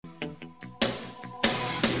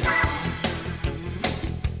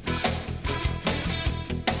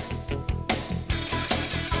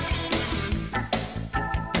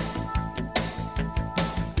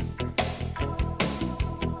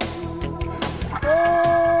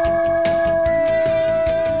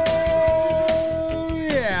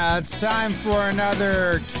It's time for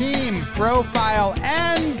another team profile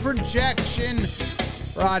and projection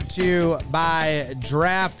brought to you by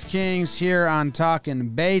DraftKings here on Talking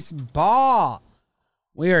Baseball.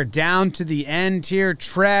 We are down to the end here.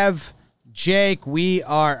 Trev, Jake, we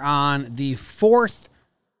are on the fourth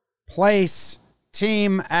place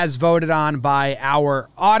team as voted on by our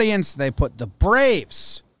audience. They put the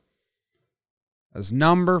Braves as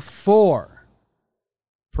number 4.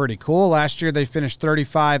 Pretty cool. Last year they finished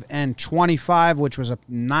 35-25, which was a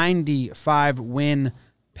 95 win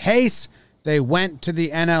pace. They went to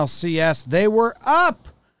the NLCS. They were up.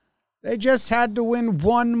 They just had to win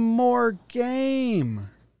one more game.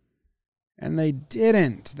 And they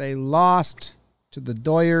didn't. They lost to the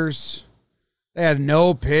Doyers. They had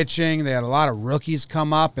no pitching. They had a lot of rookies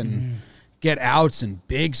come up and get outs in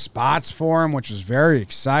big spots for them, which was very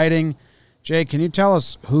exciting. Jake, can you tell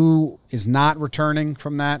us who is not returning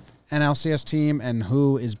from that NLCS team and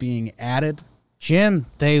who is being added? Jim,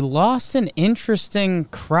 they lost an interesting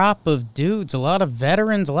crop of dudes, a lot of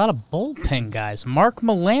veterans, a lot of bullpen guys. Mark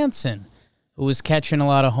Melancon, who was catching a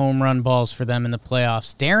lot of home run balls for them in the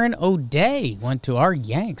playoffs. Darren O'Day went to our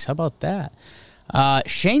Yanks. How about that?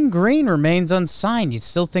 Shane Green remains unsigned. You'd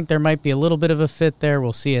still think there might be a little bit of a fit there.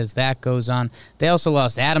 We'll see as that goes on. They also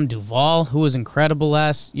lost Adam Duvall, who was incredible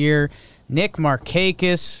last year. Nick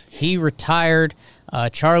Markakis, he retired.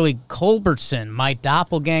 Charlie Culbertson, my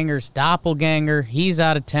doppelganger's doppelganger, he's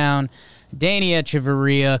out of town. Danny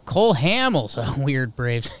Echeverria, Cole Hamels, a weird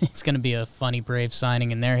Braves. It's going to be a funny Braves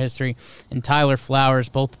signing in their history. And Tyler Flowers,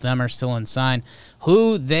 both of them are still unsigned.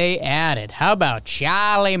 Who they added? How about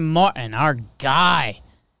Charlie Morton, our guy?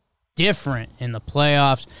 Different in the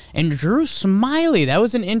playoffs. And Drew Smiley, that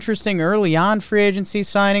was an interesting early on free agency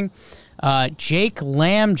signing. Jake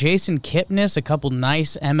Lamb, Jason Kipnis, a couple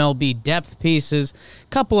nice MLB depth pieces. A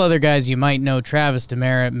couple other guys you might know, Travis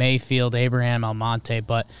Demerit, Mayfield, Abraham Almonte,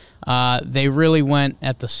 but they really went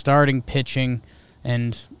at the starting pitching,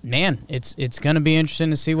 and man, it's going to be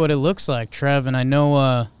interesting to see what it looks like, Trev, and I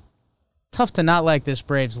know tough to not like this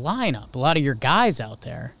Braves lineup. A lot of your guys out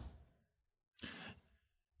there.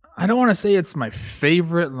 I don't want to say it's my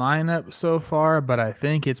favorite lineup so far, but I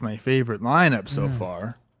think it's my favorite lineup so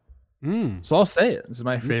far. So I'll say it. This is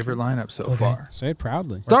my favorite lineup so far. Say it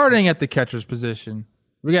proudly. Starting at the catcher's position,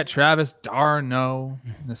 we got Travis d'Arnaud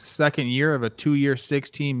in the second year of a 2-year,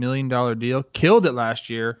 $16 million deal. Killed it last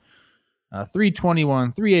year.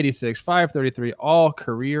 321, 386, 533, all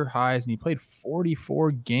career highs, and he played 44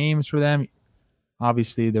 games for them.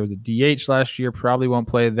 Obviously, there was a DH last year. Probably won't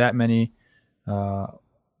play that many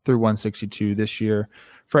through 162 this year.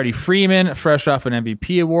 Freddie Freeman, fresh off an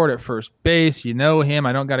MVP award at first base. You know him.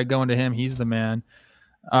 I don't got to go into him. He's the man.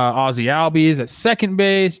 Ozzie Albies at second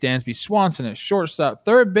base. Dansby Swanson at shortstop.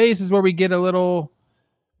 Third base is where we get a little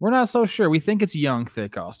 – we're not so sure. We think it's young,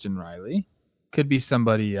 thick Austin Riley. Could be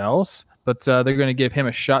somebody else. But they're going to give him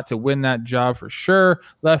a shot to win that job for sure.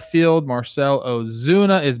 Left field, Marcell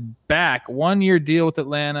Ozuna is back. 1-year deal with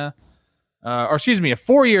Atlanta. A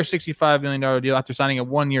 4-year, $65 million deal after signing a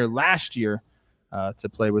 1-year last year. To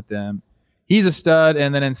play with them. He's a stud.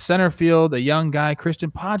 And then in center field, a young guy,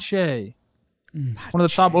 Christian Pache. One of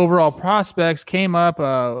the top overall prospects, came up.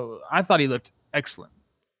 I thought he looked excellent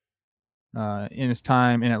in his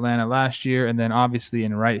time in Atlanta last year. And then obviously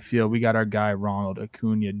in right field, we got our guy, Ronald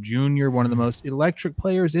Acuna Jr., one of the most electric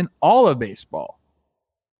players in all of baseball.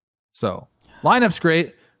 So lineup's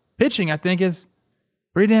great. Pitching, I think, is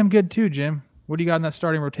pretty damn good too, Jim. What do you got in that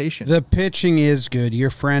starting rotation? The pitching is good. Your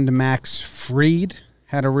friend Max Fried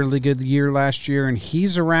had a really good year last year, and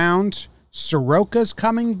he's around. Soroka's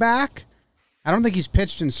coming back. I don't think he's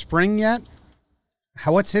pitched in spring yet.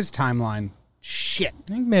 What's his timeline? Shit.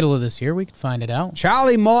 I think middle of this year. We could find it out.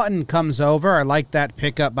 Charlie Morton comes over. I like that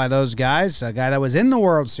pickup by those guys. A guy that was in the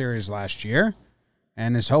World Series last year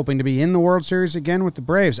and is hoping to be in the World Series again with the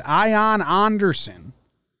Braves. Ian Anderson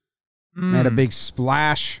made a big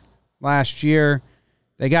splash last year.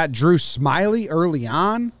 They got Drew Smiley early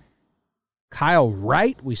on. Kyle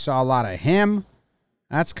Wright, we saw a lot of him.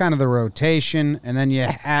 That's kind of the rotation. And then you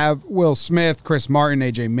have Will Smith, Chris Martin,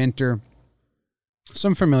 AJ Minter.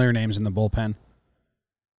 Some familiar names in the bullpen.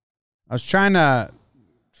 I was trying to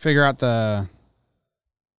figure out the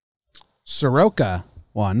Soroka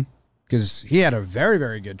one because he had a very,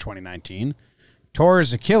 very good 2019. Tore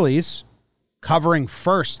his Achilles, covering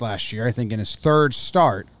first last year, I think in his third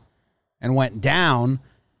start, and went down.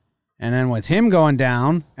 And then with him going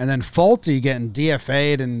down, and then Fulte getting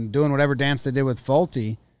DFA'd and doing whatever dance they did with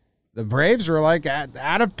Fulte, the Braves were like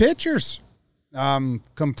out of pitchers.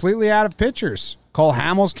 Completely out of pitchers. Cole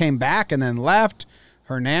Hamels came back and then left.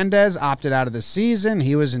 Hernandez opted out of the season.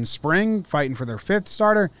 He was in spring fighting for their 5th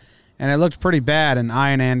starter, and it looked pretty bad. And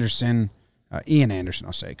Ian Anderson,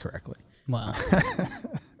 I'll say it correctly. Wow.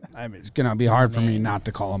 I mean, it's going to be hard for me not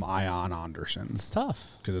to call him Ian Anderson. It's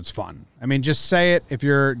tough. Because it's fun. I mean, just say it. If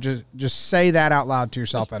you're just say that out loud to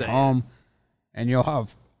yourself Just at say home, and you'll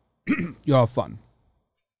have fun.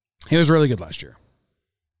 He was really good last year.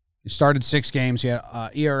 He started 6 games. He had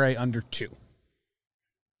ERA under 2.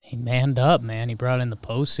 He manned up, man. He brought in the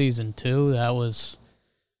postseason too. That was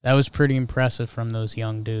pretty impressive from those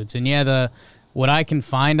young dudes. And yeah, what I can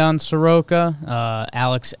find on Soroka,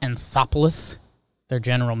 Alex Anthopoulos, their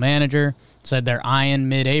general manager, said they're eyeing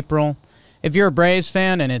mid-April. If you're a Braves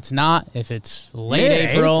fan and it's not, if it's late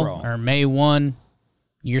April or May 1,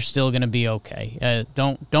 you're still going to be okay.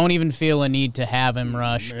 Don't even feel a need to have him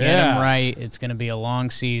rush. Get him right. It's going to be a long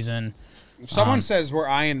season. If someone says we're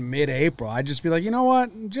eyeing mid-April, I'd just be like, you know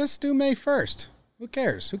what? Just do May 1st. Who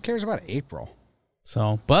cares? Who cares about April?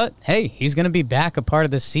 So, but, hey, he's going to be back a part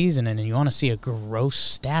of this season, and you want to see a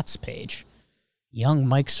gross stats page. Young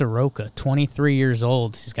Mike Soroka, 23 years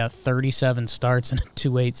old. He's got 37 starts and a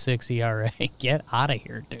 2.86 ERA. Get out of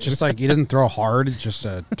here, dude. Just like he doesn't throw hard. It's just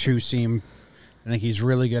a two-seam. I think he's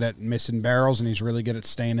really good at missing barrels, and he's really good at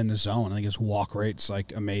staying in the zone. I think his walk rate's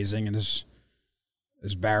like amazing, and his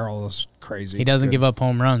barrel is crazy. He doesn't give up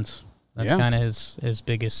home runs. That's kind of his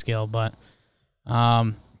biggest skill. But,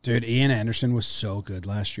 dude, Ian Anderson was so good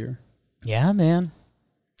last year. Yeah, man.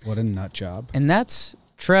 What a nut job. And that's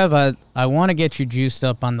Trev. I want to get you juiced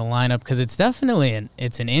up on the lineup because it's definitely an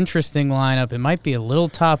interesting lineup. It might be a little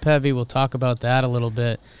top heavy. We'll talk about that a little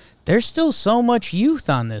bit. There's still so much youth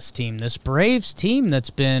on this team. This Braves team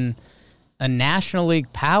that's been a National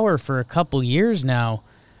League power for a couple years now.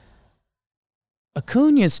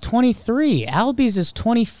 Acuna's 23. Albies is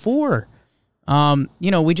 24.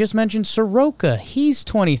 We just mentioned Soroka. He's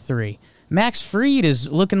 23. Max Fried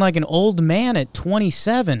is looking like an old man at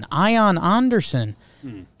 27. Ian Anderson,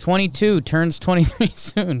 22, turns 23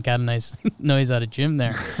 soon. Got a nice noise out of Jim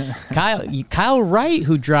there. Kyle Wright,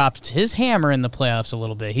 who dropped his hammer in the playoffs a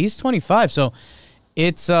little bit. He's 25. So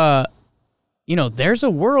it's, there's a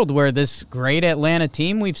world where this great Atlanta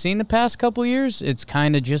team we've seen the past couple years, it's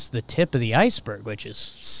kind of just the tip of the iceberg, which is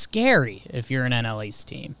scary if you're an NL East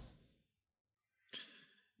team.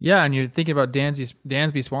 Yeah, and you're thinking about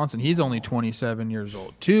Dansby Swanson. He's only 27 years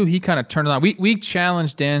old, too. He kind of turned it on. We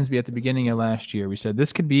challenged Dansby at the beginning of last year. We said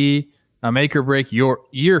this could be a make or break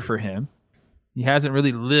year for him. He hasn't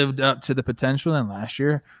really lived up to the potential, and last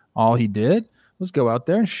year all he did was go out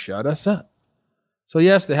there and shut us up. So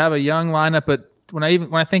yes, they have a young lineup, but when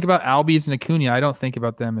I think about Albies and Acuna, I don't think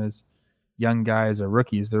about them as young guys or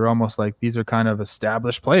rookies. They're almost like these are kind of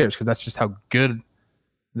established players because that's just how good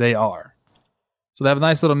they are. So they have a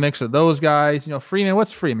nice little mix of those guys. Freeman,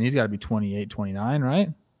 what's Freeman? He's got to be 28, 29, right?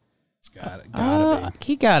 Gotta be.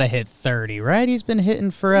 He got to hit 30, right? He's been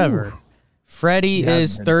hitting forever. Ooh. Freddie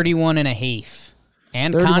is 31 and a half.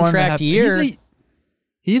 And contract year.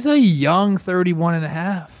 He's a young 31 and a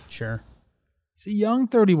half. Sure. He's a young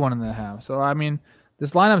 31 and a half. So, I mean,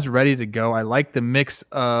 this lineup's ready to go. I like the mix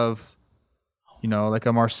of, like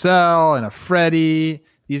a Marcel and a Freddie.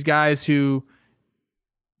 These guys who...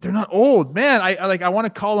 They're not old, man. I want to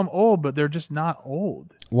call them old, but they're just not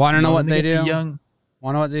old. Want to know what they do? Want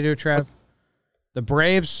to know what they do, Trev? The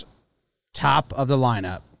Braves' top of the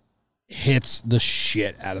lineup hits the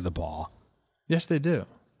shit out of the ball. Yes, they do.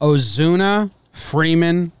 Ozuna,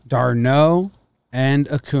 Freeman, d'Arnaud,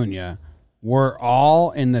 and Acuna were all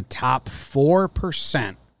in the top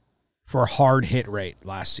 4% for hard hit rate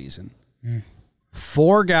last season.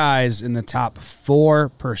 4 guys in the top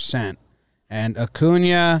 4%. And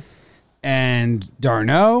Acuna and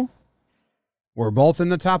d'Arnaud were both in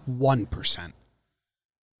the top 1%.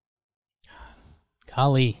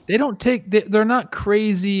 Golly. They're not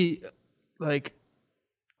crazy, like,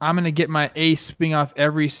 I'm going to get my ace spin off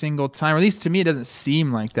every single time. Or at least to me, it doesn't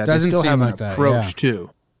seem like that. Doesn't they still seem have like an that, approach, too.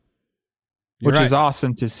 Which is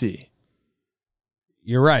awesome to see.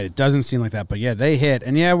 You're right. It doesn't seem like that. But, yeah, they hit.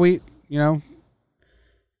 And, yeah,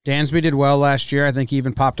 Dansby did well last year. I think he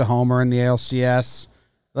even popped a homer in the ALCS.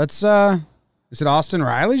 Is it Austin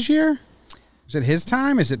Riley's year? Is it his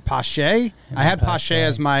time? Is it Pache? I had Pache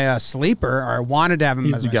as my sleeper, or I wanted to have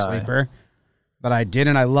him as my sleeper, but I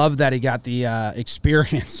didn't. I love that he got the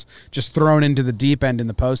experience just thrown into the deep end in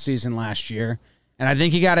the postseason last year. And I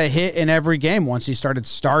think he got a hit in every game once he started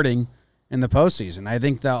starting in the postseason. I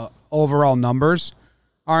think the overall numbers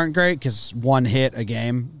aren't great because one hit a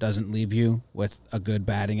game doesn't leave you with a good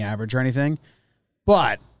batting average or anything.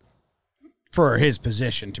 But for his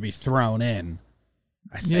position to be thrown in,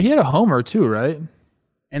 I think. Yeah, he had a homer too, right?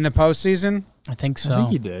 in the postseason? I think so. I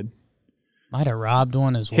think he did. Might have robbed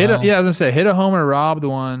one as well. I was gonna say hit a homer, robbed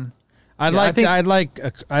one. I'd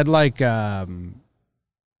like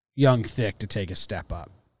Young Thick to take a step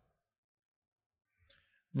up.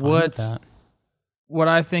 What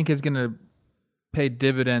I think is going to pay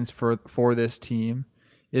dividends for this team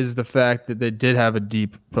is the fact that they did have a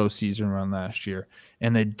deep postseason run last year,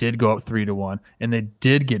 and they did go up 3-1, and they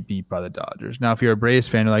did get beat by the Dodgers. Now, if you're a Braves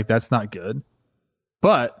fan, you're like, that's not good.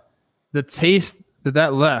 But the taste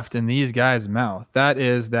that left in these guys' mouth, that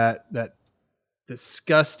is that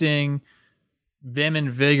disgusting vim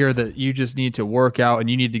and vigor that you just need to work out and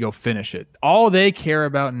you need to go finish it. All they care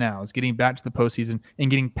about now is getting back to the postseason and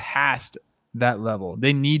getting past that level.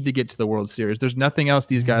 They need to get to the World Series. There's nothing else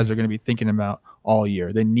these guys are going to be thinking about all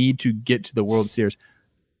year. They need to get to the World Series.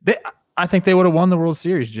 I think they would have won the World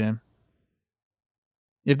Series, Jim.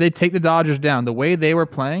 If they take the Dodgers down the way they were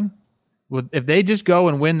playing, if they just go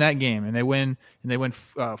and win that game and they win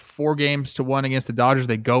 4-1 against the Dodgers,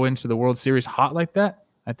 they go into the World Series hot like that,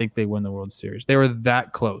 I think they win the World Series. They were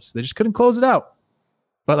that close. They just couldn't close it out.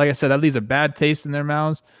 But like I said, that leaves a bad taste in their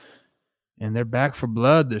mouths, and they're back for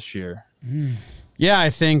blood this year. Yeah,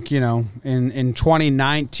 I think, in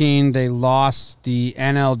 2019, they lost the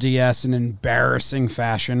NLDS in embarrassing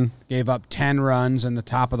fashion, gave up 10 runs in the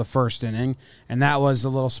top of the first inning, and that was a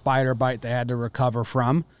little spider bite they had to recover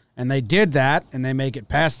from. And they did that, and they make it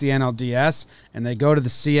past the NLDS, and they go to the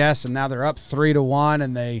CS, and now they're up 3-1,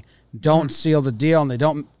 and they don't seal the deal, and they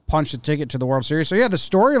don't punch the ticket to the World Series. So, yeah, the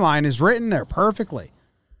storyline is written there perfectly.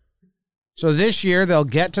 So this year they'll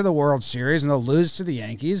get to the World Series, and they'll lose to the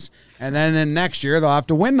Yankees, and then next year they'll have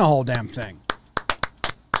to win the whole damn thing.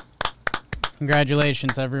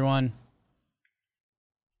 Congratulations, everyone.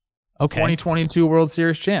 Okay. 2022 World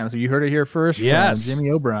Series champs. You heard it here first from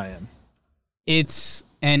Jimmy O'Brien. It's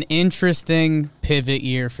an interesting pivot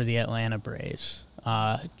year for the Atlanta Braves.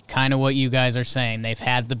 Kind of what you guys are saying. They've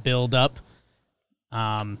had the build-up.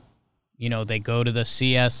 They go to the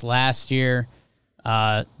CS last year.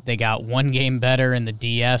 They got one game better in the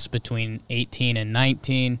DS between 18 and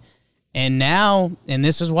 19. And now, and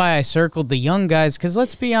this is why I circled the young guys, because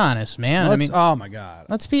let's be honest, man. Oh, my God.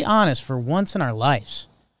 Let's be honest for once in our lives.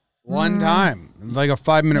 One time. Like a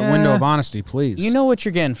 5-minute window of honesty, please. You know what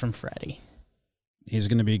you're getting from Freddie. He's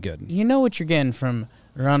going to be good. You know what you're getting from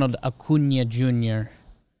Ronald Acuna Jr.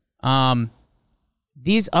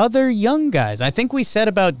 These other young guys. I think we said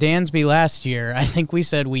about Dansby last year, I think we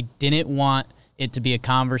said we didn't want it to be a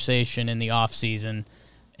conversation in the offseason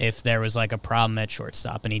if there was like a problem at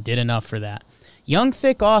shortstop, and he did enough for that. Young,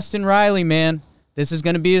 thick Austin Riley, man. This is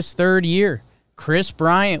going to be his third year. Chris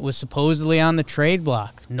Bryant was supposedly on the trade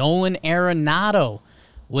block. Nolan Arenado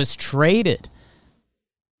was traded.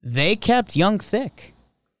 They kept Young Thick.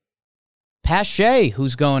 Pache,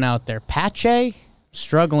 who's going out there. Pache,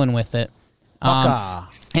 struggling with it.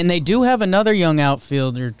 And they do have another young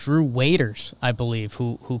outfielder, Drew Waiters, I believe,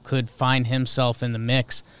 who could find himself in the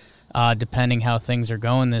mix, depending how things are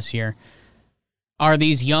going this year. Are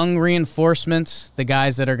these young reinforcements the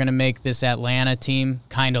guys that are going to make this Atlanta team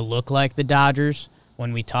kind of look like the Dodgers?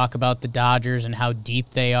 When we talk about the Dodgers and how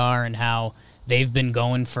deep they are and how they've been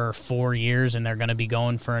going for 4 years and they're going to be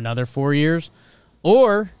going for another 4 years?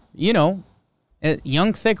 Or, young,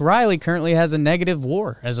 thick Riley currently has a negative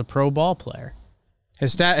WAR as a pro ball player.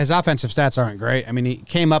 His offensive stats aren't great. I mean, he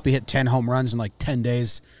came up, he hit 10 home runs in like 10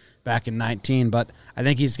 days back in 19, but I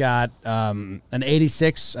think he's got an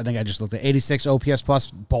 86. I think I just looked at 86 OPS plus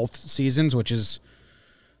both seasons, which is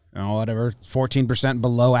 14%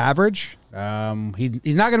 below average.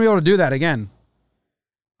 He's not going to be able to do that again.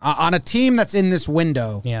 On a team that's in this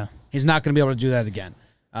window, he's not going to be able to do that again.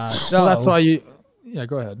 So that's why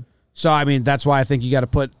go ahead. So I mean, that's why I think you got to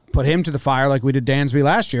put him to the fire like we did Dansby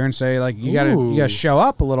last year and say like you got to show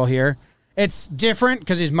up a little here. It's different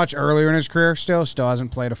because he's much earlier in his career still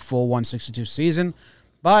hasn't played a full 162 season,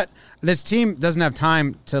 but this team doesn't have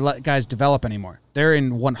time to let guys develop anymore. They're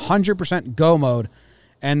in 100% go mode,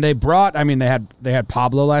 and they had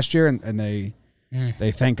Pablo last year and they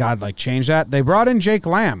thank God changed that. They brought in Jake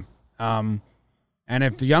Lamb, and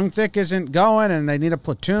if the Young Thick isn't going and they need a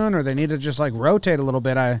platoon or they need to just rotate a little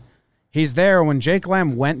bit, he's there. When Jake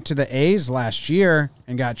Lamb went to the A's last year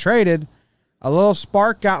and got traded, a little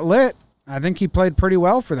spark got lit. I think he played pretty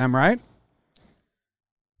well for them, right?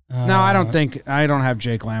 No, I don't have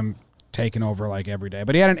Jake Lamb taking over every day,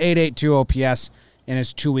 but he had an 8.82 OPS in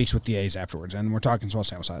his 2 weeks with the A's afterwards, and we're talking small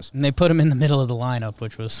sample size. And they put him in the middle of the lineup,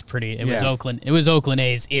 which was pretty. It was Oakland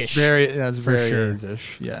A's-ish. That's for very sure.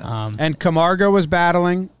 A's-ish. Yes. And Camargo was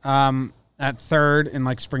battling at third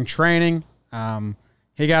in spring training.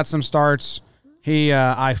 He got some starts. He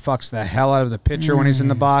eye fucks the hell out of the pitcher when he's in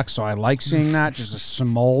the box, so I like seeing that. Just a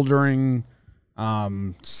smoldering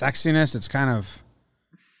sexiness. It's kind of,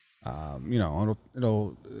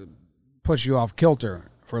 it'll push you off kilter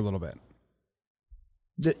for a little bit.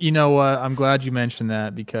 You know what? I'm glad you mentioned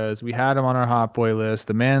that because we had him on our hot boy list.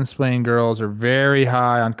 The mansplain girls are very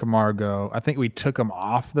high on Camargo. I think we took him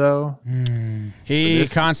off though. He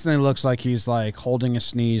constantly looks like he's like holding a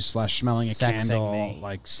sneeze / smelling a Sexing candle, me.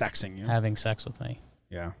 like sexing you. Having sex with me.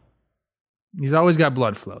 Yeah. He's always got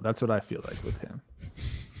blood flow. That's what I feel like with him.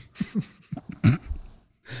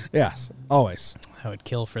 Yes, always. I would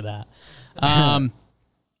kill for that.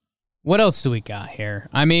 What else do we got here?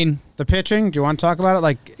 I mean, the pitching. Do you want to talk about it?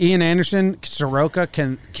 Like Ian Anderson, Soroka,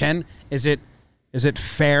 Ken. Is it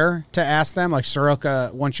fair to ask them like Soroka?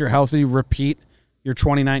 Once you're healthy, repeat your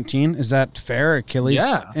 2019. Is that fair? Achilles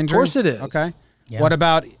injury. Of course it is. Okay. Yeah. What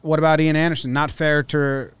about Ian Anderson? Not fair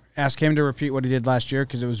to ask him to repeat what he did last year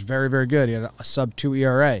because it was very, very good. He had a sub-2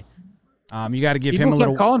 ERA. You got to give him a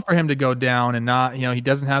little. People calling for him to go down and not. He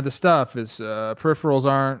doesn't have the stuff. His peripherals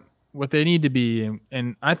aren't what they need to be,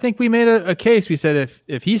 and I think we made a case. We said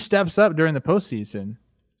if he steps up during the postseason,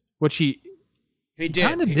 which he did,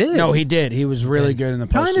 kind of did. No, he did. He was really good in the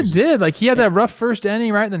postseason. Kind of did. Like he had that rough first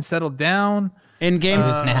inning, right? Then settled down. In game, it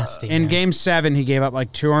was nasty. In Game 7, he gave up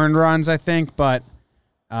like 2 earned runs, I think, but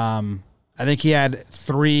I think he had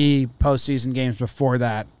 3 postseason games before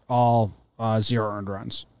that, all 0 earned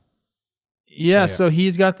runs. Yeah, so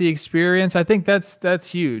he's got the experience. I think that's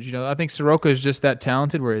huge. I think Soroka is just that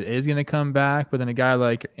talented where it is going to come back. But then a guy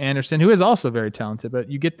like Anderson, who is also very talented,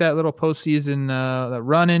 but you get that little postseason that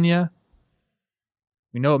run in you.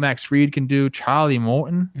 We know what Max Fried can do. Charlie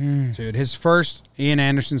Morton. Dude, Ian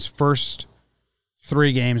Anderson's first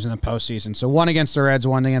 3 games in the postseason. So 1 against the Reds,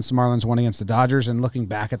 1 against the Marlins, 1 against the Dodgers. And looking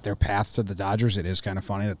back at their path to the Dodgers, it is kind of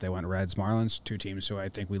funny that they went Reds, Marlins, 2 teams who I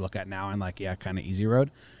think we look at now and like, yeah, kind of easy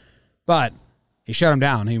road. But he shut him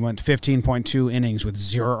down. He went 15.2 innings with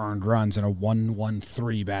 0 earned runs and a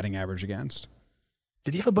 1.13 batting average against.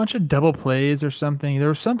 Did he have a bunch of double plays or something? There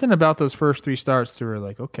was something about those first 3 starts that were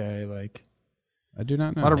like, okay, like I do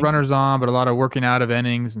not know. A lot of runners on, but a lot of working out of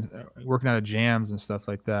innings and working out of jams and stuff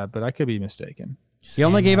like that. But I could be mistaken. He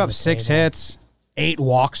only gave up 6 hits, 8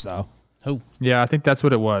 walks though. Oh, yeah, I think that's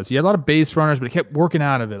what it was. He had a lot of base runners, but he kept working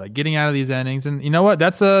out of it, like getting out of these innings. And you know what?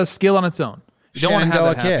 That's a skill on its own. You don't want to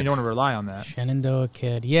have that happen. You don't want to rely on that. Shenandoah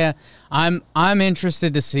Kid. Yeah, I'm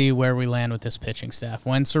interested to see where we land with this pitching staff.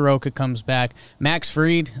 When Soroka comes back, Max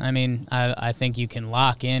Fried, I mean, I think you can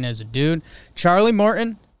lock in as a dude. Charlie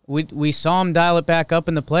Morton, we saw him dial it back up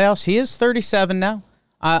in the playoffs. He is 37 now.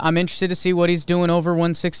 I'm interested to see what he's doing over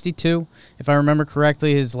 162. If I remember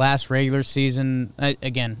correctly, his last regular season,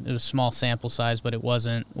 again, it was small sample size, but it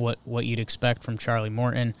wasn't what you'd expect from Charlie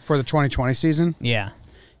Morton. For the 2020 season? Yeah.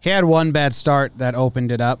 He had 1 bad start that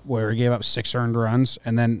opened it up where he gave up 6 earned runs,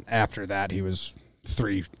 and then after that he was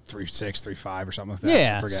 3.6, 3.5 or something like that.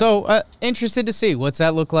 Yeah, so interested to see what's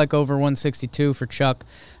that look like over 162 for Chuck.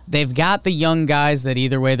 They've got the young guys that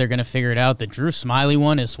either way they're going to figure it out. The Drew Smiley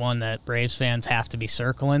one is one that Braves fans have to be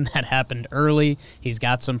circling. That happened early. He's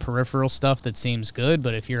got some peripheral stuff that seems good,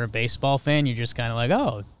 but if you're a baseball fan, you're just kind of like,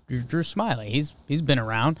 oh, Drew Smiley. He's been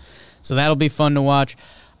around, so that'll be fun to watch.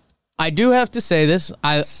 I do have to say this.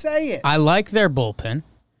 I like their bullpen.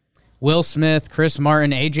 Will Smith, Chris Martin,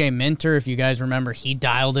 AJ Minter, if you guys remember, he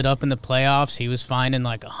dialed it up in the playoffs. He was finding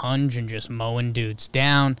like a hunch and just mowing dudes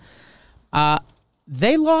down.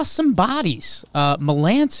 They lost some bodies.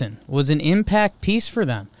 Melanson was an impact piece for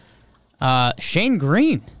them. Shane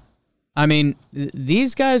Green. I mean,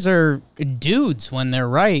 these guys are dudes when they're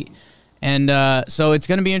right. And so it's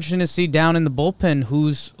going to be interesting to see down in the bullpen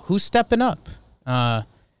who's stepping up.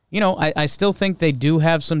 I still think they do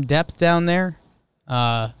have some depth down there.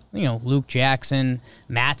 Luke Jackson,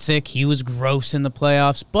 Matzik, he was gross in the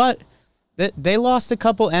playoffs, but they lost a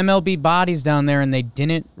couple MLB bodies down there, and they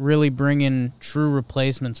didn't really bring in true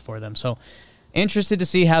replacements for them. So interested to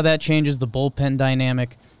see how that changes the bullpen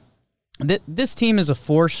dynamic. This team is a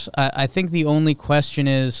force. I think the only question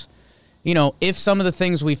is, if some of the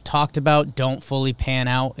things we've talked about don't fully pan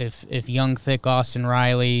out, if young, thick Austin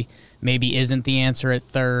Riley maybe isn't the answer at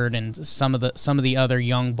third, and some of the other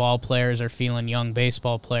young ball players are feeling young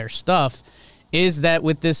baseball player stuff, is that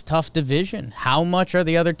with this tough division, how much are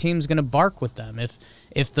the other teams going to bark with them?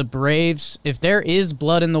 If the Braves, if there is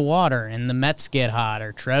blood in the water and the Mets get hot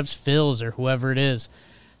or Trev's Phils or whoever it is,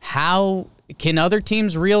 how can other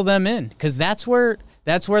teams reel them in? Because that's where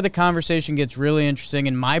the conversation gets really interesting,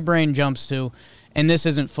 and my brain jumps to, and this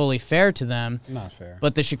isn't fully fair to them. Not fair.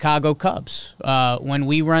 But the Chicago Cubs. When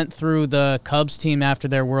we went through the Cubs team after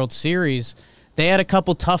their World Series, they had a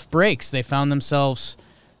couple tough breaks. They found themselves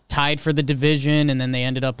tied for the division, and then they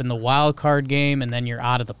ended up in the wild card game, and then you're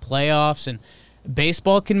out of the playoffs. And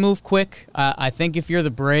baseball can move quick. I think if you're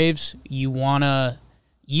the Braves, you wanna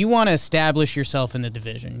establish yourself in the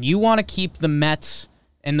division. You want to keep the Mets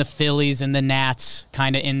and the Phillies and the Nats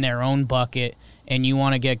kind of in their own bucket, and you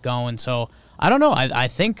want to get going. So I don't know. I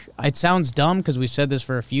think it sounds dumb because we've said this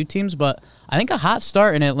for a few teams, but I think a hot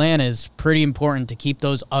start in Atlanta is pretty important to keep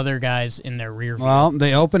those other guys in their rear view. Well,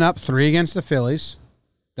 they open up 3 against the Phillies,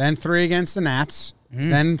 then 3 against the Nats,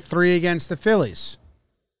 then 3 against the Phillies.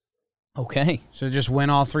 Okay. So just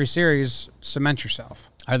win all 3 series, cement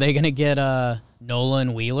yourself. Are they going to get Nola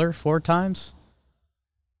and Wheeler 4 times?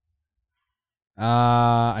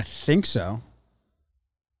 I think so.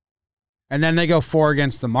 And then they go 4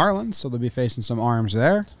 against the Marlins, so they'll be facing some arms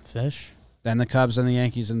there. Fish. Then the Cubs and the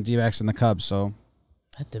Yankees and the D-backs and the Cubs. So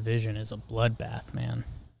that division is a bloodbath, man.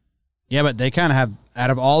 Yeah, but they kind of have,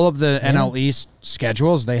 out of all of the NL East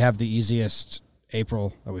schedules, they have the easiest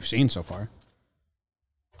April that we've seen so far.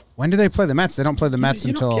 When do they play the Mets? They don't play the Mets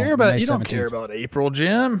until May 17th. You don't care about April,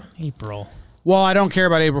 Jim. April. Well, I don't care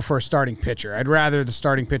about April for a starting pitcher. I'd rather the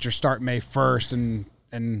starting pitcher start May 1st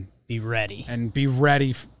and be ready. And be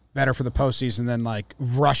ready better for the postseason than like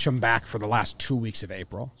rush them back for the last 2 weeks of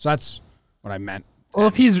April. So that's what I meant.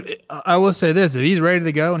 Well, I will say this, if he's ready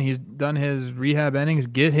to go and he's done his rehab innings,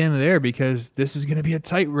 get him there because this is going to be a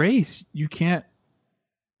tight race. You can't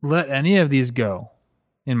let any of these go,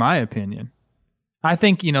 in my opinion. I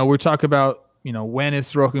think, we're talking about, when is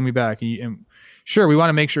Soroka going to be back? And sure, we want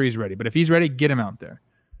to make sure he's ready, but if he's ready, get him out there.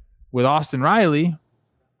 With Austin Riley,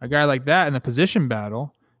 a guy like that in the position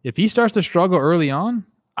battle, if he starts to struggle early on,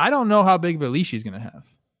 I don't know how big of a leash he's going to have.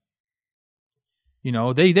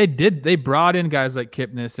 They brought in guys like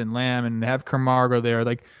Kipnis and Lamb and have Camargo there.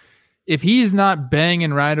 Like, if he's not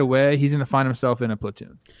banging right away, he's going to find himself in a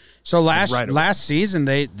platoon. So last season,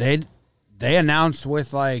 they announced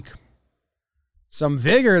with like some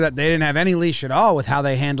vigor that they didn't have any leash at all with how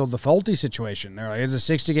they handled the Folty situation. They're like, it's a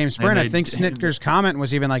 60-game sprint. I think Snitker's comment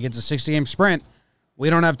was even like, it's a 60-game sprint. We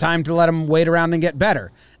don't have time to let them wait around and get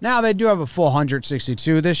better. Now, they do have a full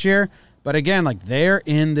 162 this year, but again, like, they're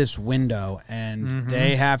in this window, and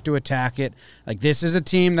they have to attack it. Like, this is a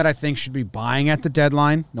team that I think should be buying at the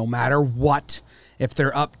deadline, no matter what. If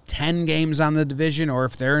they're up 10 games on the division or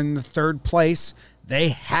if they're in the 3rd place, they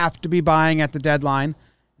have to be buying at the deadline.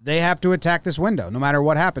 They have to attack this window, no matter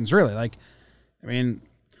what happens, really. Like, I mean,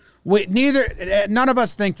 none of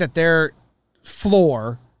us think that their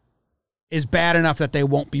floor is bad enough that they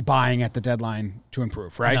won't be buying at the deadline to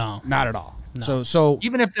improve, right? No. Not at all. No. So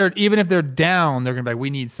even if they're down, they're gonna be like, we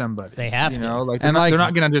need somebody. They have to. They're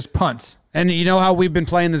not gonna just punt. And you know how we've been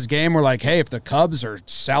playing this game? We're like, hey, if the Cubs are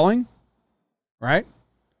selling, right?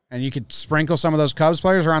 And you could sprinkle some of those Cubs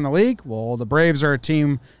players around the league. Well, the Braves are a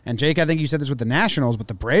team, and Jake, I think you said this with the Nationals, but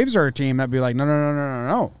the Braves are a team that'd be like,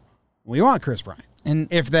 no. We want Chris Bryant. And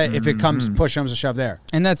if it comes push comes to shove there.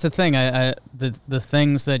 And that's the thing. The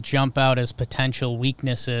things that jump out as potential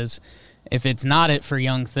weaknesses, if it's not it for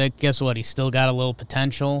Young Thick, guess what? He's still got a little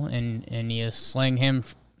potential, and you sling him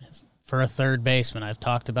for a third baseman. I've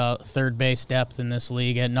talked about third base depth in this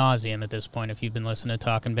league ad nauseum at this point if you've been listening to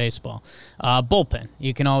Talking Baseball. Bullpen.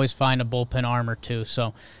 You can always find a bullpen arm or two.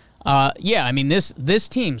 So, I mean, this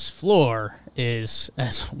team's floor is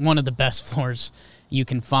as one of the best floors you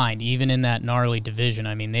can find, even in that gnarly division.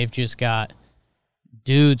 I mean, they've just got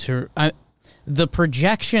dudes who the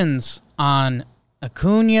projections on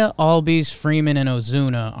Acuna, Albies, Freeman, and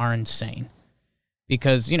Ozuna are insane.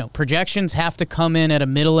 Because, projections have to come in at a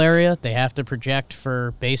middle area. They have to project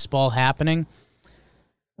for baseball happening.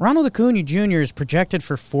 Ronald Acuna Jr. is projected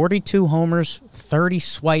for 42 homers, 30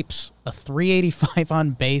 swipes, a 385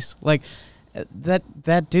 on base. Like,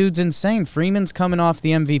 that dude's insane. Freeman's coming off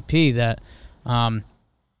the MVP that... I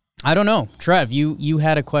don't know. Trev, you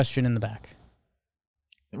had a question in the back.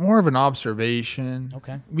 More of an observation.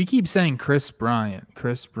 Okay. We keep saying Chris Bryant.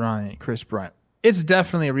 It's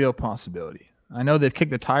definitely a real possibility. I know they've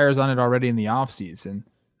kicked the tires on it already in the offseason.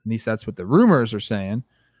 At least that's what the rumors are saying.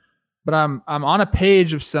 But I'm on a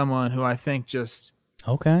page of someone who I think just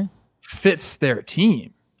fits their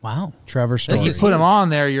team. Wow. Trevor Story. You put him on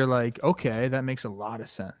there, you're like, okay, that makes a lot of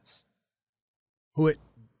sense.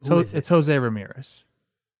 It's Jose Ramirez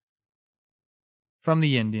from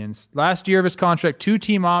the Indians. Last year of his contract, 2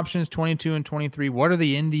 team options, 22 and 23. What are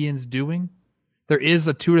the Indians doing? There is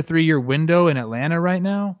a 2 to 3 year window in Atlanta right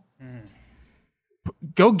now.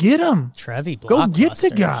 Go get him. Trevi, go get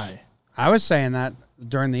the guy. I was saying that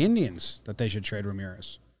during the Indians that they should trade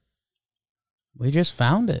Ramirez. We just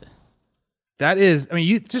found it. That is, I mean,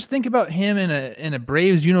 you just think about him in a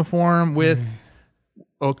Braves uniform with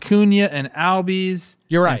Acuna and Albies.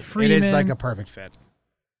 You're right. Freeman. It is like a perfect fit.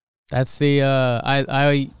 That's the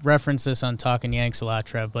I reference this on Talking Yanks a lot,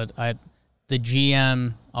 Trev, but the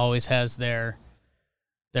GM always has their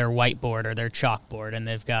whiteboard or their chalkboard, and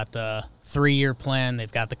they've got the 3-year plan,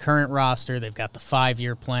 they've got the current roster, they've got the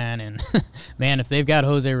 5-year plan, and man, if they've got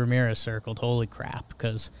Jose Ramirez circled, holy crap,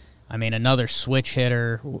 because I mean, another switch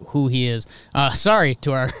hitter, who he is. Sorry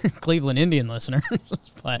to our Cleveland Indian listeners,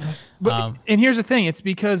 but and here's the thing: it's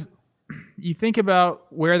because you think about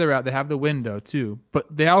where they're at. They have the window too, but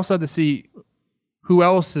they also have to see who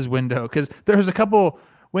else's window, because there's a couple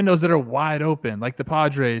windows that are wide open, like the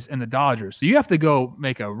Padres and the Dodgers. So you have to go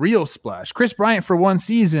make a real splash. Chris Bryant for one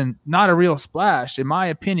season, not a real splash, in my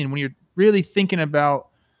opinion. When you're really thinking about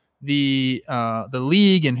the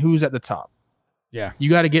league and who's at the top, yeah, you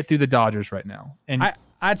got to get through the Dodgers right now. And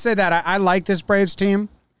I'd say that I like this Braves team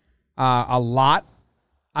a lot.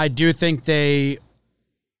 I do think they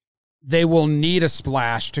will need a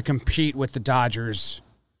splash to compete with the Dodgers.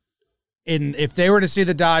 If they were to see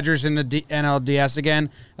the Dodgers in the NLDS again,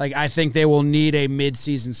 like, I think they will need a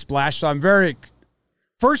mid-season splash. So I'm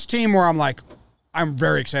first team where I'm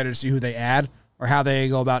very excited to see who they add or how they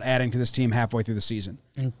go about adding to this team halfway through the season.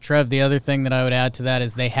 And Trev, the other thing that I would add to that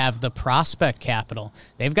is they have the prospect capital.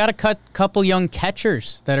 They've got a couple young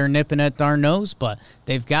catchers that are nipping at our nose, but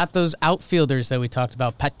they've got those outfielders that we talked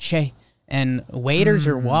about, Pache and Waiters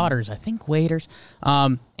or Waters, I think Waiters.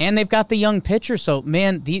 And they've got the young pitcher. So,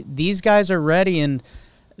 man, these guys are ready, and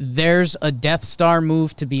there's a Death Star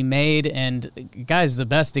move to be made. And, guys, the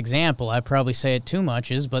best example, I probably say it too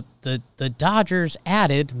much, but the Dodgers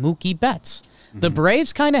added Mookie Betts. The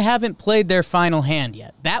Braves kind of haven't played their final hand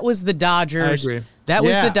yet. That was the Dodgers. I agree. That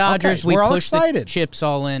was the Dodgers. Okay. We're all pushed excited. the chips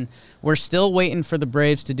all in. We're still waiting for the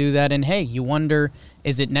Braves to do that. And, hey, you wonder,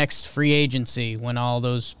 is it next free agency when all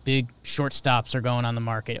those big shortstops are going on the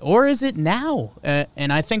market? Or is it now?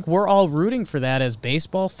 And I think we're all rooting for that as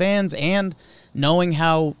baseball fans, and knowing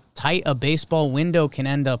how tight a baseball window can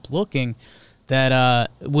end up looking, that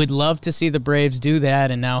would love to see the Braves do that.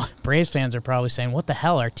 And now Braves fans are probably saying, what the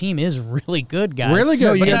hell? Our team is really good, guys. Really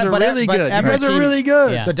good. No, you guys are really good. You guys are really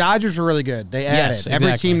good. Yeah. The Dodgers are really good. They added. Yes, Every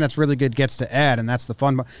exactly. team that's really good gets to add, and that's the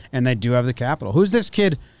fun. And they do have the capital. Who's this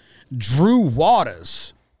kid? Drew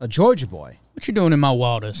Waters, a Georgia boy. What you doing in my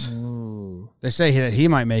waters? They say that he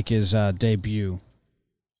might make his debut.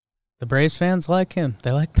 The Braves fans like him.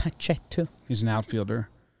 They like Pache, too. He's an outfielder.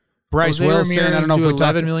 Bryce Jose Wilson, Ramirez I don't know if we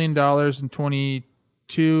talked $11 million in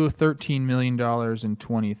 22, $13 million in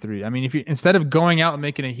 23. I mean, if you instead of going out and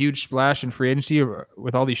making a huge splash in free agency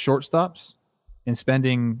with all these shortstops and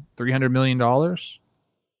spending $300 million,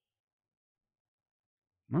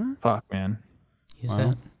 fuck, man.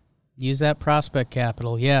 Use that prospect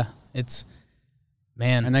capital. Yeah, it's,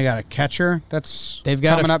 man. And they got a catcher that's They've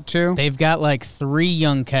got coming up too. They've got like 3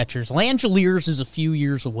 young catchers. Langeliers is a few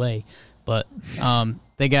years away, but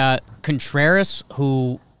they got Contreras,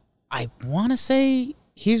 who I want to say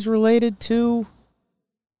he's related to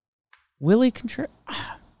Willie Contreras.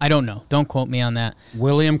 I don't know. Don't quote me on that.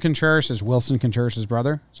 William Contreras is Wilson Contreras'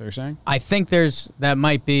 brother. Is that what you're saying? I think that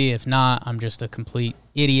might be. If not, I'm just a complete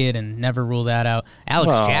idiot and never rule that out.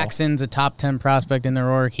 Alex Jackson's a top 10 prospect in their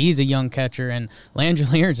org. He's a young catcher, and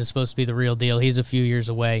Langeliers is supposed to be the real deal. He's a few years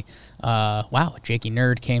away. Wow, Jakey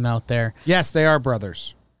Nerd came out there. Yes, they are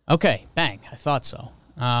brothers. Okay, bang. I thought so.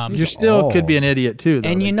 You still could be an idiot too, though.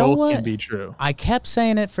 And They you know both what? can be true. I kept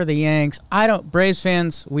saying it for the Yanks. Braves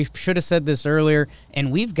fans, we should have said this earlier,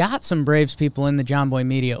 and we've got some Braves people in the John Boy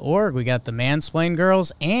Media org. We got the Mansplain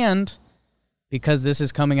girls, and because this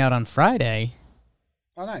is coming out on Friday,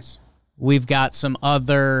 Oh, nice. we've got some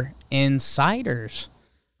other insiders.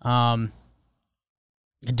 Do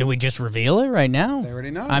we just reveal it right now? They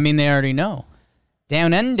already know. I mean, they already know.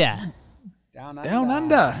 Down under. Down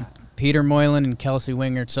under. Peter Moylan and Kelsey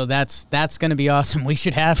Wingert. So that's going to be awesome. We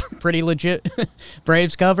should have pretty legit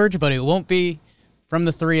Braves coverage, but it won't be from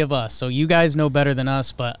the 3 of us. So you guys know better than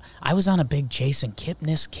us, but I was on a big Jason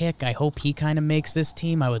Kipnis kick. I hope he kind of makes this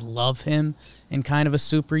team. I would love him in kind of a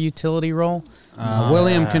super utility role.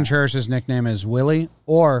 William Contreras' nickname is Willie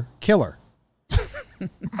or Killer.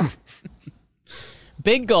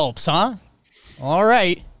 Big gulps, huh? All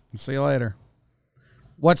right. See you later.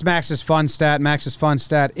 What's Max's fun stat? Max's fun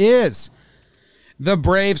stat is the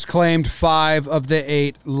Braves claimed 5 of the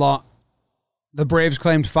 8 longest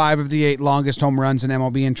home runs in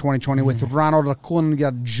MLB in 2020 with Ronald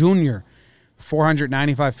Acuna Jr.,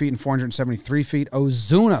 495 feet and 473 feet.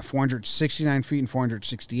 Ozuna, 469 feet and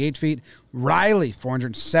 468 feet. Riley,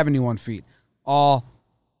 471 feet.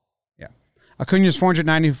 Acuna's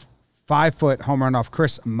 495-foot home run off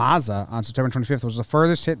Chris Mazza on September 25th was the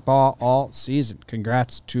furthest hit ball all season.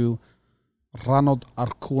 Congrats to Ronald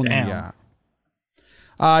Acuna.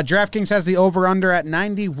 DraftKings has the over-under at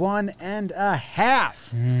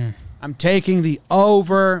 91.5. I'm taking the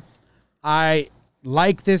over. I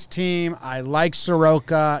like this team. I like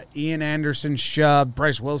Soroka. Ian Anderson shoved.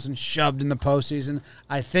 Bryce Wilson shoved in the postseason.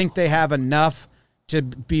 I think they have enough to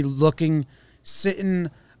be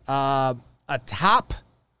sitting atop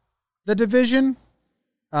the division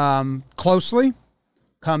closely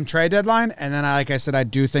come trade deadline. And then, like I said, I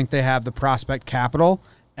do think they have the prospect capital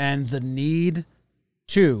and the need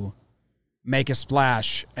to make a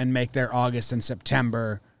splash and make their August and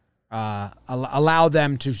September, allow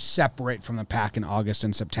them to separate from the pack in August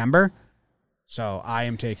and September. So I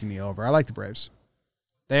am taking the over. I like the Braves.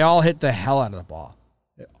 They all hit the hell out of the ball.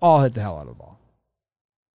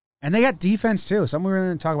 And they got defense too. Some we were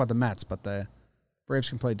going to talk about the Mets, but the Braves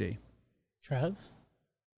can play D. Trev?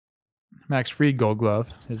 Max Fried Gold Glove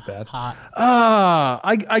is bad. Hot.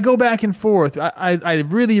 I go back and forth. I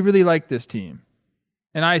really, really like this team.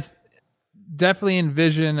 And I definitely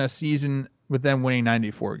envision a season with them winning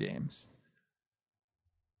 94 games.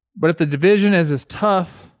 But if the division is as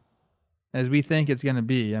tough as we think it's going to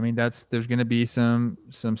be, I mean, there's going to be some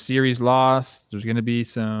series loss. There's going to be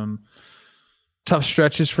some tough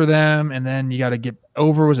stretches for them. And then you got to get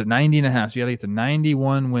over, was it 90.5? So you got to get to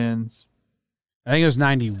 91 wins. I think it was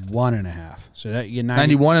 91.5. So that you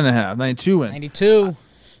 91.5, 92 wins. 92.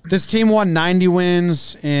 This team won 90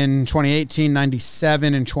 wins in 2018,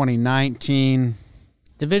 97 in 2019.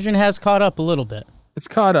 Division has caught up a little bit. It's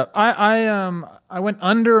caught up. I went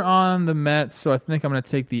under on the Mets, so I think I'm going to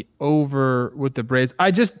take the over with the Braves.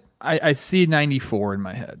 I see 94 in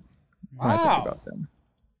my head when I think about them.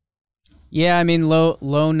 Yeah, I mean, low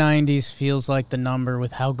 90s feels like the number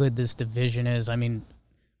with how good this division is. I mean,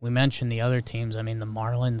 we mentioned the other teams. I mean, the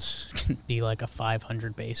Marlins can be like a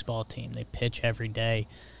 500 baseball team. They pitch every day.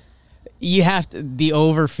 The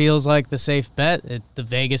over feels like the safe bet. The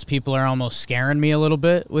Vegas people are almost scaring me a little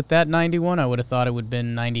bit with that 91. I would have thought it would have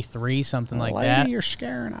been 93, something like that. You're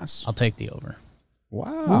scaring us. I'll take the over.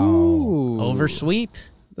 Wow. Ooh. Over sweep.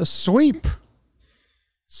 The sweep.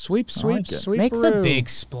 Sweep. Make the big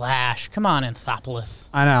splash. Come on, Anthopoulos.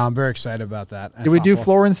 I know. I'm very excited about that. Did we do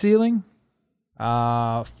floor and ceiling?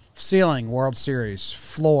 Ceiling, World Series,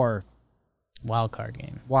 floor, Wild card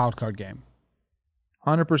game.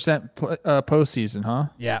 100% postseason, huh?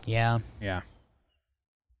 Yeah. Yeah.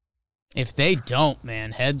 If they don't,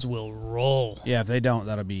 man, heads will roll. Yeah, if they don't,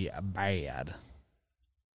 that'll be bad.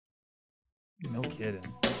 No kidding.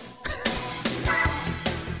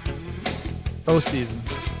 Postseason.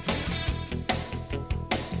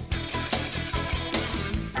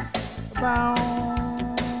 Bow.